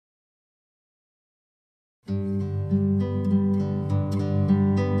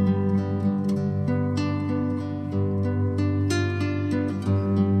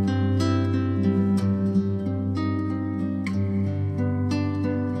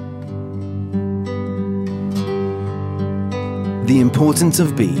The importance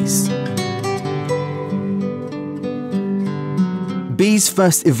of bees. Bees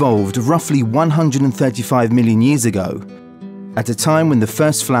first evolved roughly 135 million years ago, at a time when the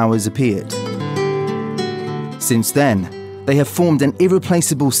first flowers appeared. Since then, they have formed an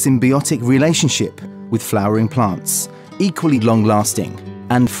irreplaceable symbiotic relationship with flowering plants, equally long-lasting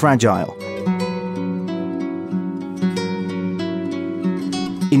and fragile.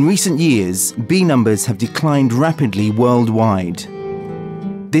 In recent years, bee numbers have declined rapidly worldwide.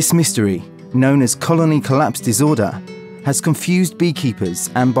 This mystery, known as colony collapse disorder, has confused beekeepers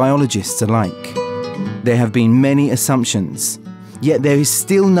and biologists alike. There have been many assumptions, yet there is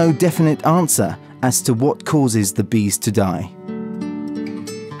still no definite answer as to what causes the bees to die.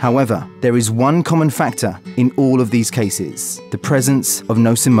 However, there is one common factor in all of these cases: the presence of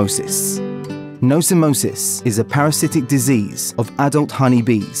nosemosis. Nosemosis is a parasitic disease of adult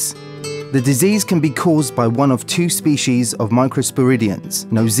honeybees. The disease can be caused by one of two species of microsporidians,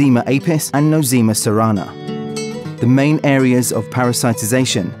 Nosema apis and Nosema cerana. The main areas of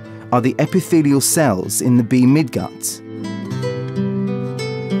parasitization are the epithelial cells in the bee midgut.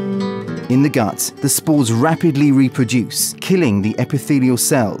 In the gut, the spores rapidly reproduce, killing the epithelial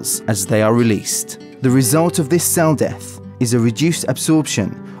cells as they are released. The result of this cell death is a reduced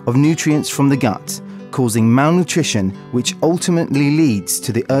absorption of nutrients from the gut, causing malnutrition, which ultimately leads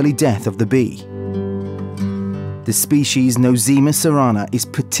to the early death of the bee. The species Nosema cerana is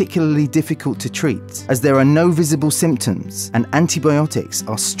particularly difficult to treat, as there are no visible symptoms and antibiotics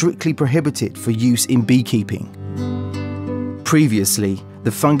are strictly prohibited for use in beekeeping. Previously, the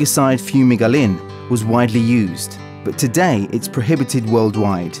fungicide fumigalin was widely used, but today it's prohibited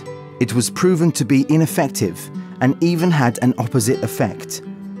worldwide. It was proven to be ineffective and even had an opposite effect,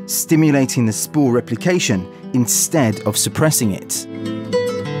 stimulating the spore replication instead of suppressing it.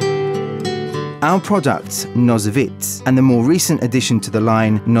 Our product, Nozevit, and the more recent addition to the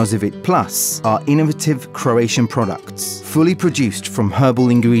line, Nozevit Plus, are innovative Croatian products, fully produced from herbal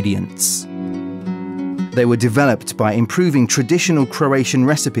ingredients. They were developed by improving traditional Croatian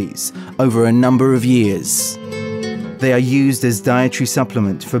recipes over a number of years. They are used as dietary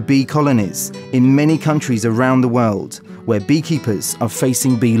supplement for bee colonies in many countries around the world, where beekeepers are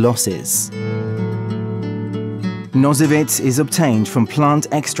facing bee losses. Nozevit is obtained from plant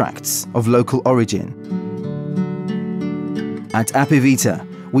extracts of local origin. At Apivita,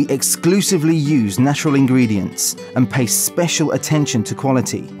 we exclusively use natural ingredients and pay special attention to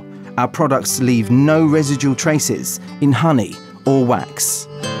quality. Our products leave no residual traces in honey or wax.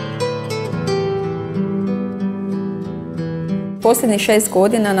 Posljednjih 6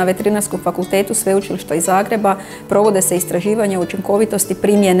 godina na Veterinarskom fakultetu Sveučilišta iz Zagreba provode se istraživanja učinkovitosti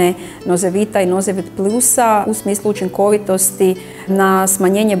primjene Nozevita i Nozevit Plusa u smislu učinkovitosti na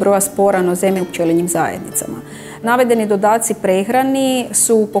smanjenje broja spora nozeme u pčelinjim zajednicama. Navedeni dodaci prehrani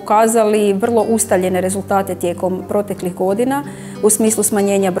su pokazali vrlo ustaljene rezultate tijekom proteklih godina u smislu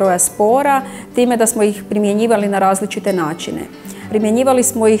smanjenja broja spora, time da smo ih primjenjivali na različite načine. Primjenjivali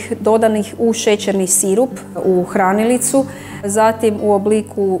smo ih dodanih u šećerni sirup, u hranilicu, zatim u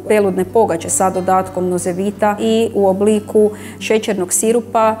obliku peludne pogače sa dodatkom Nozevita i u obliku šećernog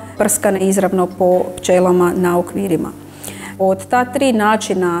sirupa prskane izravno po pčelama na okvirima. Od ta 3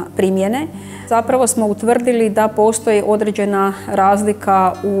 načina primjene zapravo smo utvrdili da postoji određena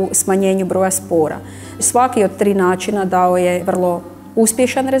razlika u smanjenju broja spora. Svaki od 3 načina dao je vrlo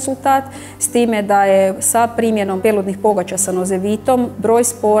uspješan rezultat, s time da je sa primjenom peludnih pogača sa Nozevitom broj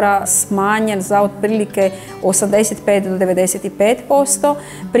spora smanjen za otprilike 85 do 95%,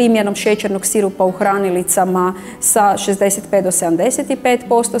 primjenom šećernog sirupa u hranilica sa 65 do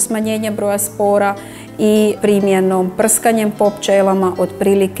 75% smanjenja broja spora i primjenom prskanjem po pčelama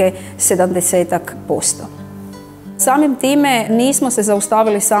otprilike 70%. Samim time nismo se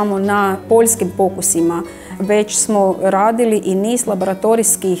zaustavili samo na poljskim pokusima, već smo radili i niz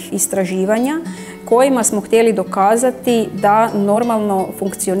laboratorijskih istraživanja kojima smo htjeli dokazati da normalno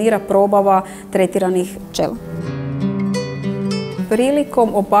funkcionira probava tretiranih pčela.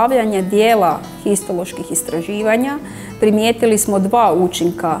 Prilikom obavljanja dijela histoloških istraživanja primijetili smo 2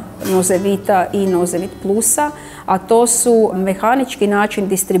 učinka Nozevita i Nozevit Plusa, a to su mehanički način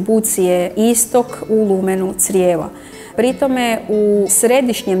distribucije istok u lumenu crijeva. Pri tome u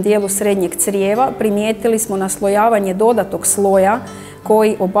središnjem dijelu srednjeg crijeva primijetili smo naslojavanje dodatog sloja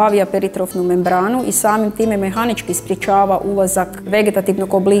koji obavlja peritrofnu membranu i samim time mehanički sprječava ulazak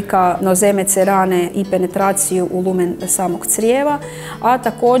vegetativnog oblika Nozeme cerane i penetraciju u lumen samog crijeva, a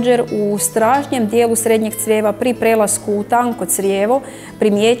također u stražnjem dijelu srednjeg crijeva pri prelasku u tanko crijevo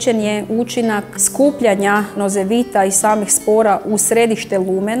primijećen je učinak skupljanja Nozevita i samih spora u središte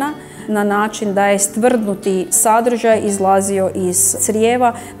lumena na način da je stvrdnuti sadržaj izlazio iz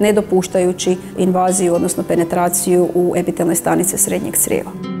crijeva, ne dopuštajući invaziju, odnosno penetraciju u epitelne stanice srednjeg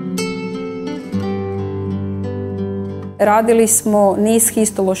crijeva. Radili smo niz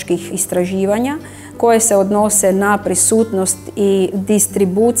histoloških istraživanja koje se odnose na prisutnost i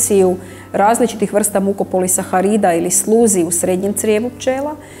distribuciju različitih vrsta mukopolisaharida ili sluzi u srednjem crijevu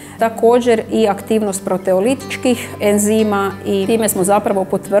pčela, također i aktivnost proteolitičkih enzima i time smo zapravo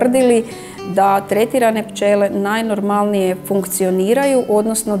potvrdili da tretirane pčele najnormalnije funkcioniraju,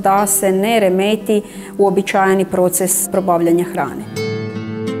 odnosno da se ne remeti uobičajeni proces probavljanja hrane.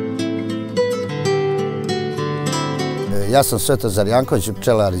 Ja sam Svetozar Janković,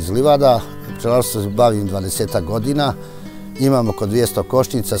 pčelar iz Livada. Pčelarstvo se bavim 20 godina. Imam oko 200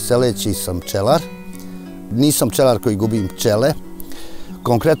 košnica, seleći sam pčelar. Nisam pčelar koji gubim pčele.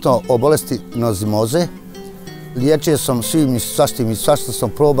 Konkretno o bolesti nozimoze. Liječio sam svim i svašta sam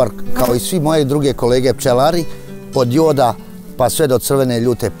probar, kao i svi moje druge kolege pčelari, od joda pa sve do crvene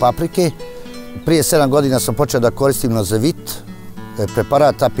ljute paprike. Prije 7 godina sam počeo da koristim Nozevit,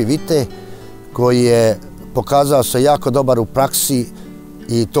 preparat apivite, koji je pokazao se jako dobar u praksi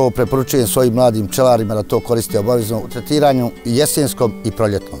i to preporučujem svojim mladim pčelarima da to koriste obavezno u tretiranju i jesenskom i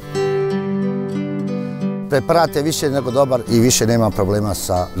proljetnom. Preparat je više nego dobar i više nema problema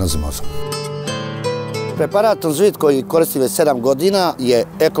sa nozimozom. Preparat Nozevit koji koristim već 7 godina je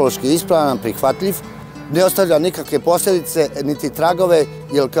ekološki ispravan, prihvatljiv, ne ostavlja nikakve posljedice niti tragove,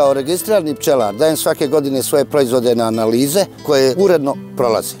 jer kao registrirani pčelar dajem svake godine svoje proizvode na analize koje uredno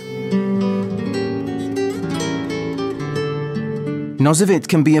prolaze. Nozevit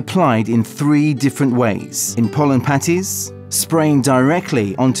can be applied in 3 different ways: in pollen patties, spraying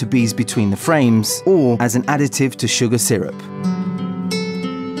directly onto bees between the frames, or as an additive to sugar syrup.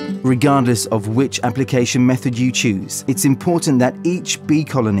 Regardless of which application method you choose, it's important that each bee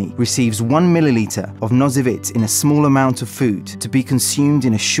colony receives 1 milliliter of Nozevit in a small amount of food to be consumed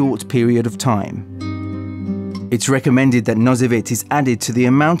in a short period of time. It's recommended that Nozevit is added to the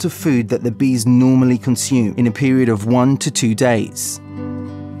amount of food that the bees normally consume in a period of 1 to 2 days.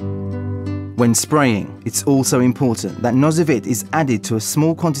 When spraying, it's also important that Nozevit is added to a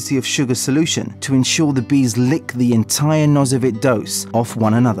small quantity of sugar solution to ensure the bees lick the entire Nozevit dose off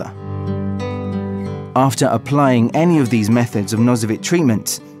one another. After applying any of these methods of Nozevit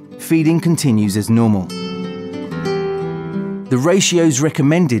treatment, feeding continues as normal. The ratios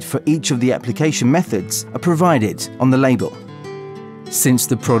recommended for each of the application methods are provided on the label. Since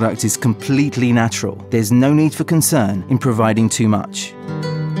the product is completely natural, there's no need for concern in providing too much.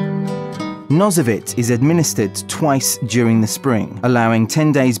 Nozevit is administered twice during the spring, allowing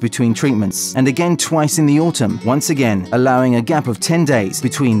 10 days between treatments, and again twice in the autumn, once again allowing a gap of 10 days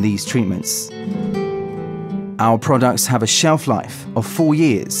between these treatments. Our products have a shelf life of 4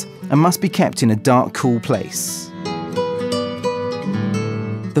 years and must be kept in a dark, cool place.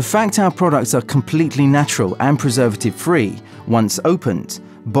 The fact our products are completely natural and preservative-free, once opened,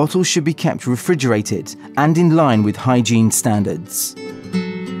 bottles should be kept refrigerated and in line with hygiene standards.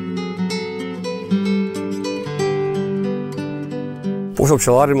 Pošto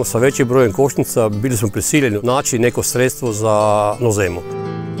pčelarimo sa većim brojem košnica, bili smo prisiljeni naći neko sredstvo za nozemu.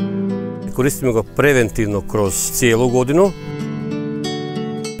 Koristimo ga preventivno kroz cijelu godinu.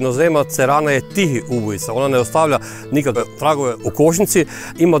 Nozema cerana je tihi ubojica, ona ne ostavlja nikakve tragove u košnici,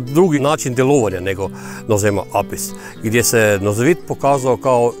 ima drugi način djelovanja nego nozema apis, gdje se Nozevit pokazao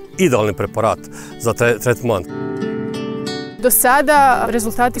kao idealni preparat za tretman. Do sada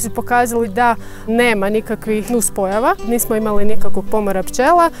rezultati su pokazali da nema nikakvih nuspojava, nismo imali nikakvog pomora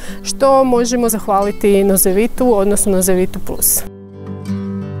pčela, što možemo zahvaliti Nozevitu, odnosno Nozevitu plus.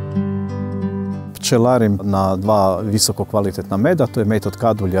 Pčelarim na 2 visoko kvalitetna meda, to je med od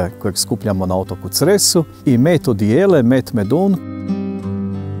kadulja kojeg skupljamo na otoku Cresu i med od jele, med medun.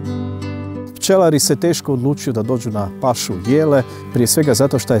 Pčelari se teško odlučuju da dođu na pašu jele, prije svega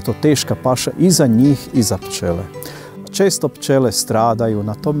zato što je to teška paša i za njih i za pčele. Često pčele stradaju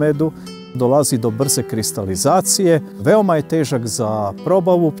na tom medu, dolazi do brze kristalizacije, veoma je težak za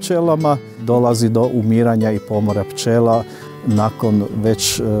probavu pčelama, dolazi do umiranja i pomora pčela nakon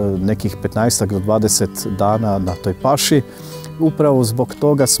već nekih 15 do 20 dana na toj paši. Upravo zbog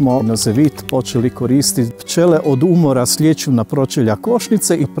toga smo Nozevit počeli koristiti. Pčele od umora slijeću na pročelja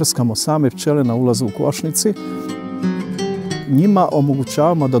košnice i prskamo same pčele na ulazu u košnici. Njima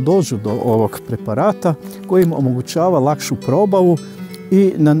omogućavamo da dođu do ovog preparata koji im omogućava lakšu probavu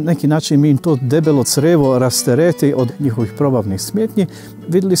i na neki način mi im to debelo crevo rastereti od njihovih probavnih smetnji.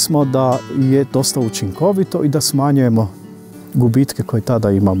 Vidjeli smo da je dosta učinkovito i da smanjujemo gubitke koje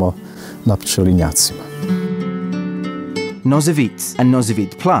tada imamo na pčelinjacima. Nozevit and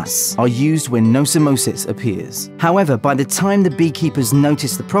Nozevit Plus are used when nosomosis appears. However, by the time the beekeepers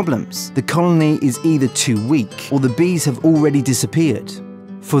notice the problems, the colony is either too weak or the bees have already disappeared.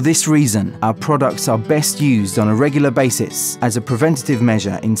 For this reason, our products are best used on a regular basis as a preventative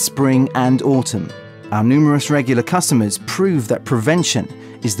measure in spring and autumn. Our numerous regular customers prove that prevention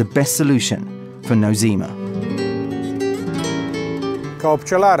is the best solution for Nozema. Kao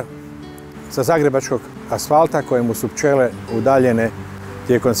pčelar sa zagrebačkog asfalta kojemu su pčele udaljene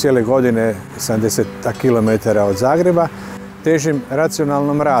tijekom cijele godine 70 km od Zagreba, težim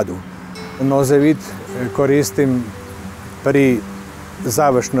racionalnom radu. Nozevit koristim pri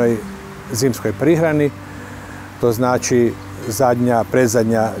završnoj zimskoj prihrani, to znači zadnja,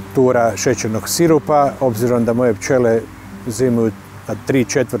 predzadnja tura šećernog sirupa, obzirom da moje pčele zimuju na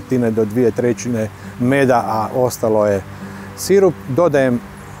 3/4 do 2/3 meda, a ostalo je sirup. Dodajem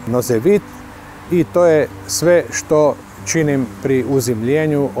Nozevit i to je sve što činim pri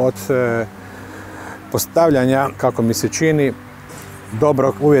uzimljenju od postavljanja, kako mi se čini,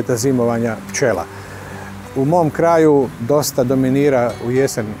 dobrog uvjeta zimovanja pčela. U mom kraju dosta dominira u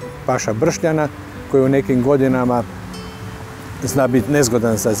jesen paša bršljana koji u nekim godinama zna biti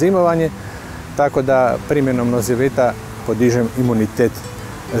nezgodan za zimovanje, tako da primjenom Nozevita podižem imunitet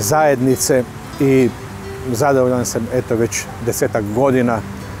zajednice i zadovoljan sam, eto, već 10-ak godina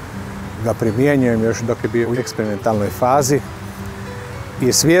ga primjenjujem još dok je bio u eksperimentalnoj fazi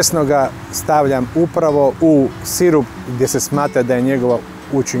i svjesno ga stavljam upravo u sirup gdje se smatra da je njegova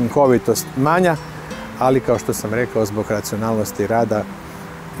učinkovitost manja, ali kao što sam rekao, zbog racionalnosti rada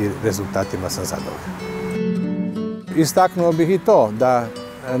i rezultatima sam zadovoljan. Istaknuo bih i to da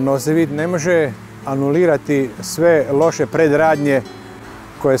Nozevit ne može anulirati sve loše predradnje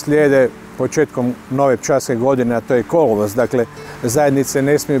koje slijede početkom nove pčelarske godine, a to je kolovoz. Dakle, zajednice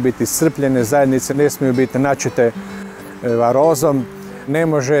ne smiju biti iscrpljene, zajednice ne smiju biti načete varozom. Ne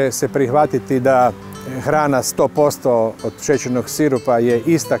može se prihvatiti da hrana 100% od šećernog sirupa je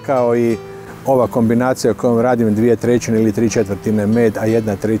ista kao i ova kombinacija kojom radim 2/3 ili 3/4 med, a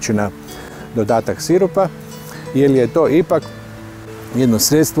 1/3 dodatak sirupa, jer je to ipak jedno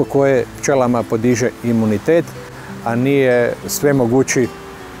sredstvo koje pčelama podiže imunitet, a nije svemogući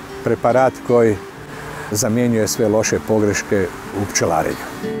preparat koji zamjenjuje sve loše pogreške u pčelarenju.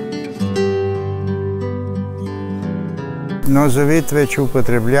 Nozevit već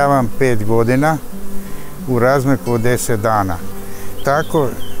upotrebljavam 5 godina u razmaku od 10 dana. Tako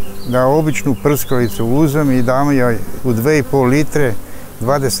da običnu prskalicu uzem i dam joj u 2,5 litre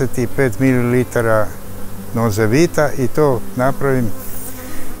 25 ml Nozevita i to napravim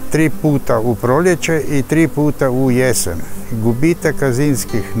 3 puta u proljeće i 3 puta u jesen. Gubitaka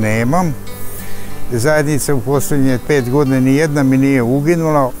zimskih nemam. Zajednica u posljednje 5 godina nijedna mi nije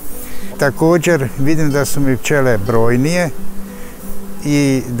uginula. Također vidim da su mi pčele brojnije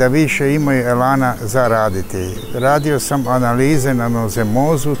i da više imaju elana za raditi. Radio sam analize na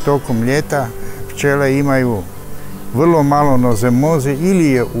nozemozu tokom ljeta. Pčele imaju vrlo malo nozemoze ili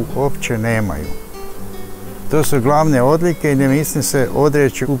je uopće nemaju. To su glavne odlike i ne mislim se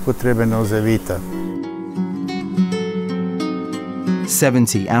odreći upotrebe Nozevita.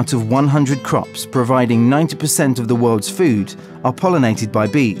 70 out of 100 crops providing 90% of the world's food are pollinated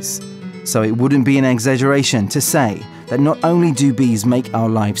by bees, so it wouldn't be an exaggeration to say that not only do bees make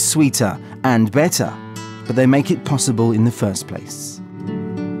our lives sweeter and better, but they make it possible in the first place.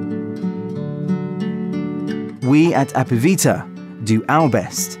 We at Apivita do our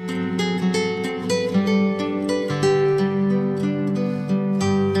best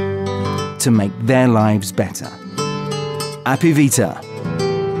to make their lives better. Apivita.